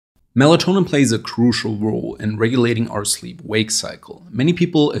Melatonin plays a crucial role in regulating our sleep-wake cycle. Many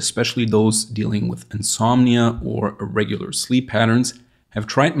people, especially those dealing with insomnia or irregular sleep patterns, have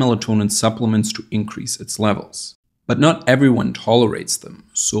tried melatonin supplements to increase its levels. But not everyone tolerates them,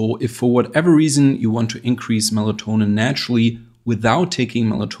 so if for whatever reason you want to increase melatonin naturally without taking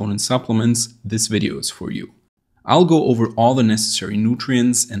melatonin supplements, this video is for you. I'll go over all the necessary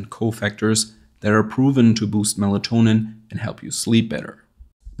nutrients and cofactors that are proven to boost melatonin and help you sleep better.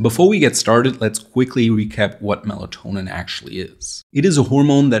 Before we get started, let's quickly recap what melatonin actually is. It is a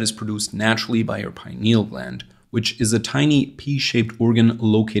hormone that is produced naturally by your pineal gland, which is a tiny pea-shaped organ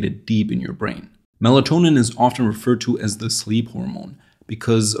located deep in your brain. Melatonin is often referred to as the sleep hormone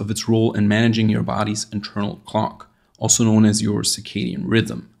because of its role in managing your body's internal clock, also known as your circadian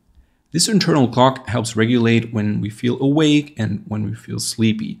rhythm. This internal clock helps regulate when we feel awake and when we feel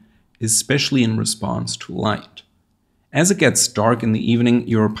sleepy, especially in response to light. As it gets dark in the evening,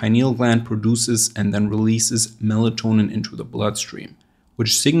 your pineal gland produces and then releases melatonin into the bloodstream,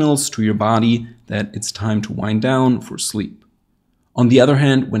 which signals to your body that it's time to wind down for sleep. On the other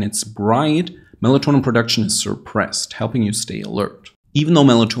hand, when it's bright, melatonin production is suppressed, helping you stay alert. Even though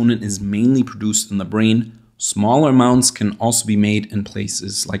melatonin is mainly produced in the brain, smaller amounts can also be made in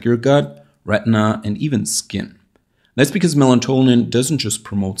places like your gut, retina, and even skin. That's because melatonin doesn't just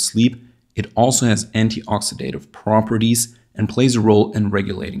promote sleep, it also has antioxidative properties and plays a role in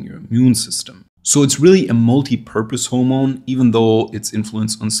regulating your immune system. So it's really a multi-purpose hormone, even though its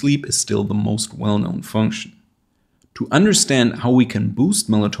influence on sleep is still the most well-known function. To understand how we can boost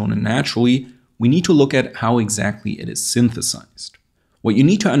melatonin naturally, we need to look at how exactly it is synthesized. What you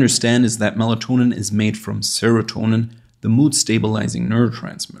need to understand is that melatonin is made from serotonin, the mood-stabilizing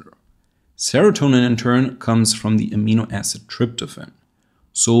neurotransmitter. Serotonin in turn comes from the amino acid tryptophan.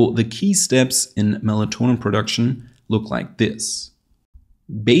 So the key steps in melatonin production look like this.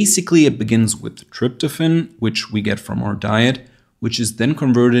 Basically, it begins with tryptophan, which we get from our diet, which is then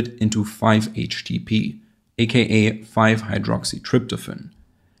converted into 5-HTP, aka 5-hydroxytryptophan.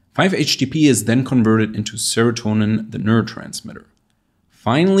 5-HTP is then converted into serotonin, the neurotransmitter.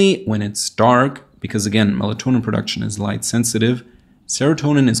 Finally, when it's dark, because again, melatonin production is light sensitive,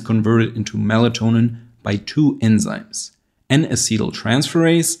 serotonin is converted into melatonin by two enzymes,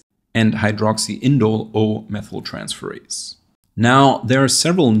 N-acetyltransferase and hydroxyindole O-methyltransferase. Now, there are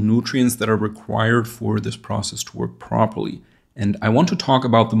several nutrients that are required for this process to work properly, and I want to talk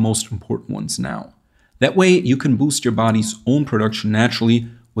about the most important ones now. That way, you can boost your body's own production naturally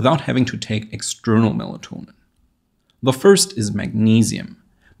without having to take external melatonin. The first is magnesium.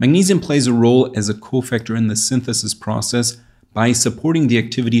 Magnesium plays a role as a cofactor in the synthesis process by supporting the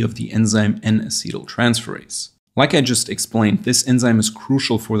activity of the enzyme N-acetyltransferase. Like I just explained, this enzyme is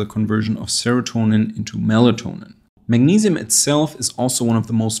crucial for the conversion of serotonin into melatonin. Magnesium itself is also one of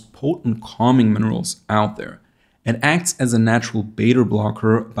the most potent calming minerals out there. It acts as a natural beta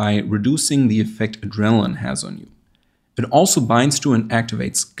blocker by reducing the effect adrenaline has on you. It also binds to and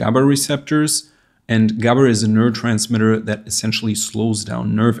activates GABA receptors, and GABA is a neurotransmitter that essentially slows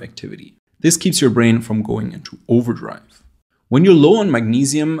down nerve activity. This keeps your brain from going into overdrive. When you're low on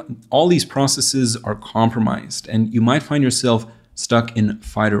magnesium, all these processes are compromised, and you might find yourself stuck in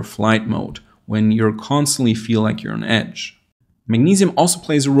fight or flight mode when you constantly feel like you're on edge. Magnesium also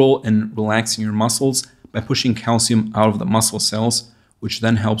plays a role in relaxing your muscles by pushing calcium out of the muscle cells, which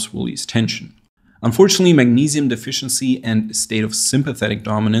then helps release tension. Unfortunately, magnesium deficiency and a state of sympathetic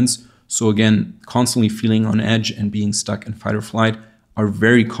dominance, so again, constantly feeling on edge and being stuck in fight or flight, are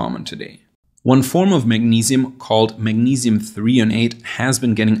very common today. One form of magnesium, called magnesium threonate, has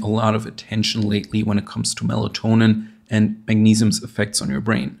been getting a lot of attention lately when it comes to melatonin and magnesium's effects on your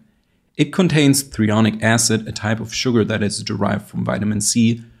brain. It contains threonic acid, a type of sugar that is derived from vitamin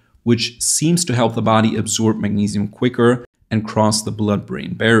C, which seems to help the body absorb magnesium quicker and cross the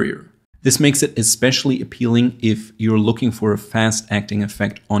blood-brain barrier. This makes it especially appealing if you're looking for a fast-acting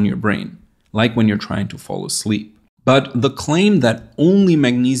effect on your brain, like when you're trying to fall asleep. But the claim that only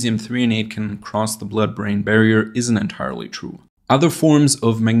magnesium threonate can cross the blood-brain barrier isn't entirely true. Other forms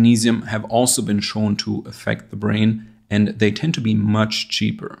of magnesium have also been shown to affect the brain, and they tend to be much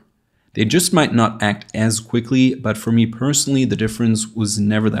cheaper. They just might not act as quickly, but for me personally, the difference was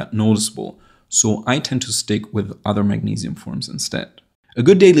never that noticeable, so I tend to stick with other magnesium forms instead. A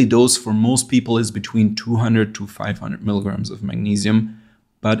good daily dose for most people is between 200 to 500 milligrams of magnesium,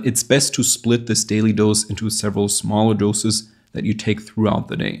 but it's best to split this daily dose into several smaller doses that you take throughout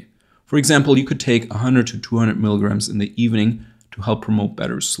the day. For example, you could take 100 to 200 milligrams in the evening to help promote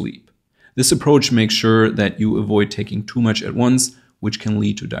better sleep. This approach makes sure that you avoid taking too much at once, which can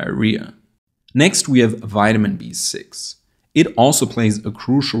lead to diarrhea. Next, we have vitamin B6. It also plays a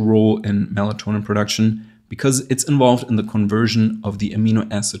crucial role in melatonin production because it's involved in the conversion of the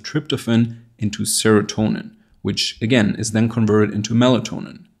amino acid tryptophan into serotonin, which again is then converted into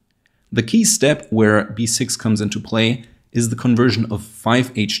melatonin. The key step where B6 comes into play is the conversion of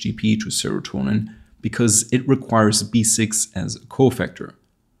 5-HTP to serotonin because it requires B6 as a cofactor.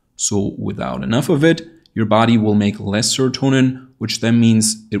 So without enough of it, your body will make less serotonin, which then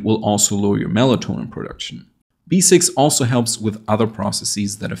means it will also lower your melatonin production. B6 also helps with other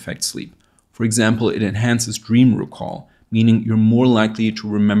processes that affect sleep. For example, it enhances dream recall, meaning you're more likely to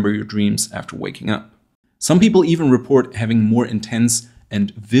remember your dreams after waking up. Some people even report having more intense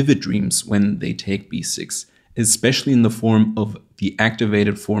and vivid dreams when they take B6, especially in the form of the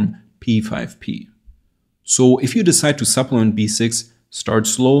activated form P5P. So if you decide to supplement B6, start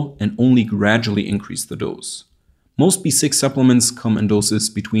slow and only gradually increase the dose. Most B6 supplements come in doses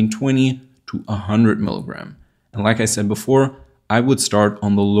between 20 to 100 mg. And like I said before, I would start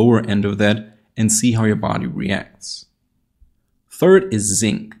on the lower end of that and see how your body reacts. Third is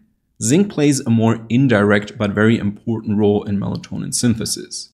zinc. Zinc plays a more indirect but very important role in melatonin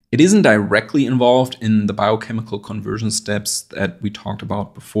synthesis. It isn't directly involved in the biochemical conversion steps that we talked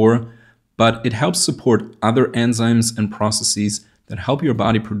about before, but it helps support other enzymes and processes that help your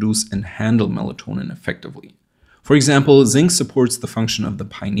body produce and handle melatonin effectively. For example, zinc supports the function of the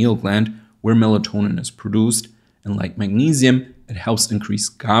pineal gland where melatonin is produced, and like magnesium, it helps increase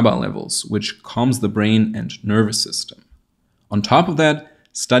GABA levels, which calms the brain and nervous system. On top of that,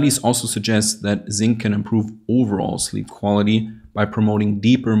 studies also suggest that zinc can improve overall sleep quality by promoting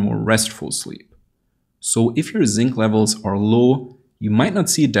deeper, more restful sleep. So if your zinc levels are low, you might not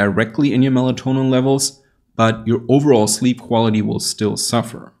see it directly in your melatonin levels, but your overall sleep quality will still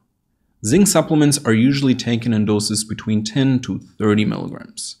suffer. Zinc supplements are usually taken in doses between 10 to 30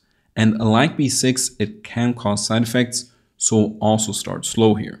 mg. And like B6, it can cause side effects, so also start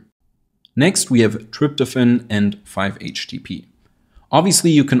slow here. Next, we have tryptophan and 5-HTP.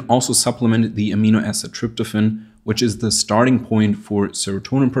 Obviously, you can also supplement the amino acid tryptophan, which is the starting point for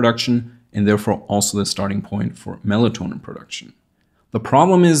serotonin production and therefore also the starting point for melatonin production. The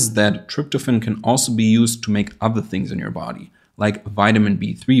problem is that tryptophan can also be used to make other things in your body, like vitamin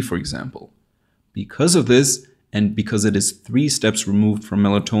B3, for example. Because of this, and because it is 3 steps removed from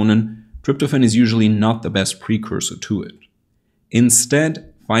melatonin, tryptophan is usually not the best precursor to it.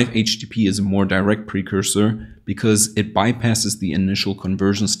 Instead, 5-HTP is a more direct precursor because it bypasses the initial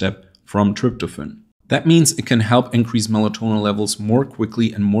conversion step from tryptophan. That means it can help increase melatonin levels more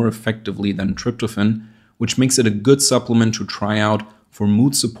quickly and more effectively than tryptophan, which makes it a good supplement to try out for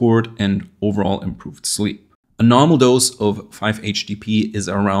mood support and overall improved sleep. A normal dose of 5-HTP is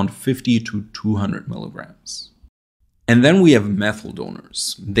around 50 to 200 mg. And then we have methyl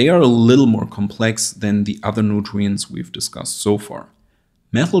donors. They are a little more complex than the other nutrients we've discussed so far.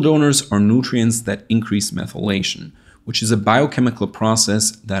 Methyl donors are nutrients that increase methylation, which is a biochemical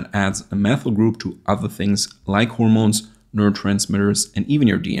process that adds a methyl group to other things like hormones, neurotransmitters, and even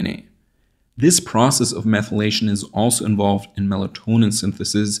your DNA. This process of methylation is also involved in melatonin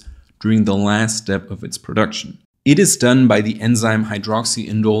synthesis during the last step of its production. It is done by the enzyme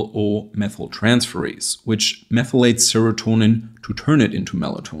hydroxyindole O methyltransferase, which methylates serotonin to turn it into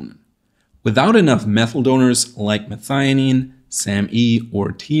melatonin. Without enough methyl donors like methionine, SAMe, or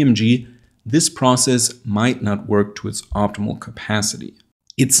TMG, this process might not work to its optimal capacity.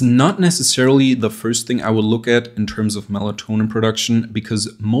 It's not necessarily the first thing I would look at in terms of melatonin production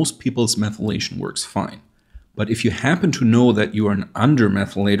because most people's methylation works fine. But if you happen to know that you are an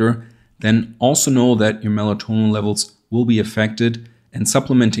undermethylator, then also know that your melatonin levels will be affected and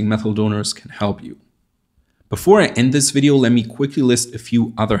supplementing methyl donors can help you. Before I end this video, let me quickly list a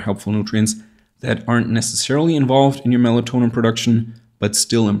few other helpful nutrients that aren't necessarily involved in your melatonin production, but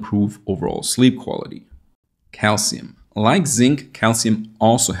still improve overall sleep quality. Calcium. Like zinc, calcium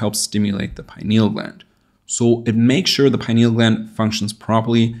also helps stimulate the pineal gland. So it makes sure the pineal gland functions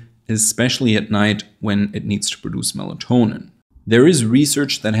properly, especially at night when it needs to produce melatonin. There is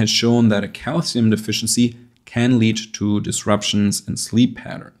research that has shown that a calcium deficiency can lead to disruptions in sleep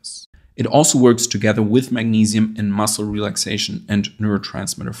patterns. It also works together with magnesium in muscle relaxation and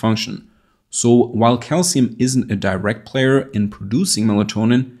neurotransmitter function. So while calcium isn't a direct player in producing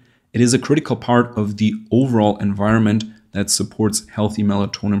melatonin, it is a critical part of the overall environment that supports healthy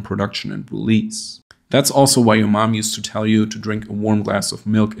melatonin production and release. That's also why your mom used to tell you to drink a warm glass of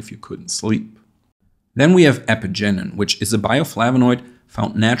milk if you couldn't sleep. Then we have apigenin, which is a bioflavonoid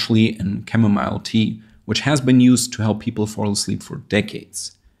found naturally in chamomile tea, which has been used to help people fall asleep for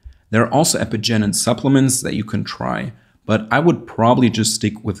decades. There are also apigenin supplements that you can try, but I would probably just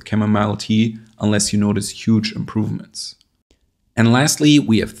stick with chamomile tea unless you notice huge improvements. And lastly,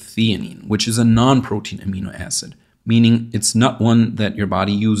 we have theanine, which is a non-protein amino acid, meaning it's not one that your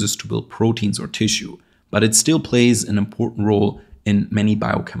body uses to build proteins or tissue, but it still plays an important role in many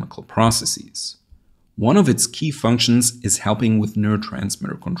biochemical processes. One of its key functions is helping with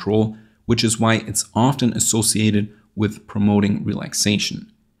neurotransmitter control, which is why it's often associated with promoting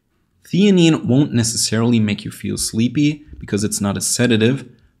relaxation. Theanine won't necessarily make you feel sleepy because it's not a sedative,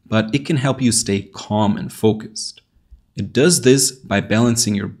 but it can help you stay calm and focused. It does this by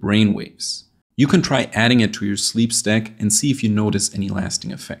balancing your brain waves. You can try adding it to your sleep stack and see if you notice any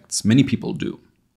lasting effects. Many people do.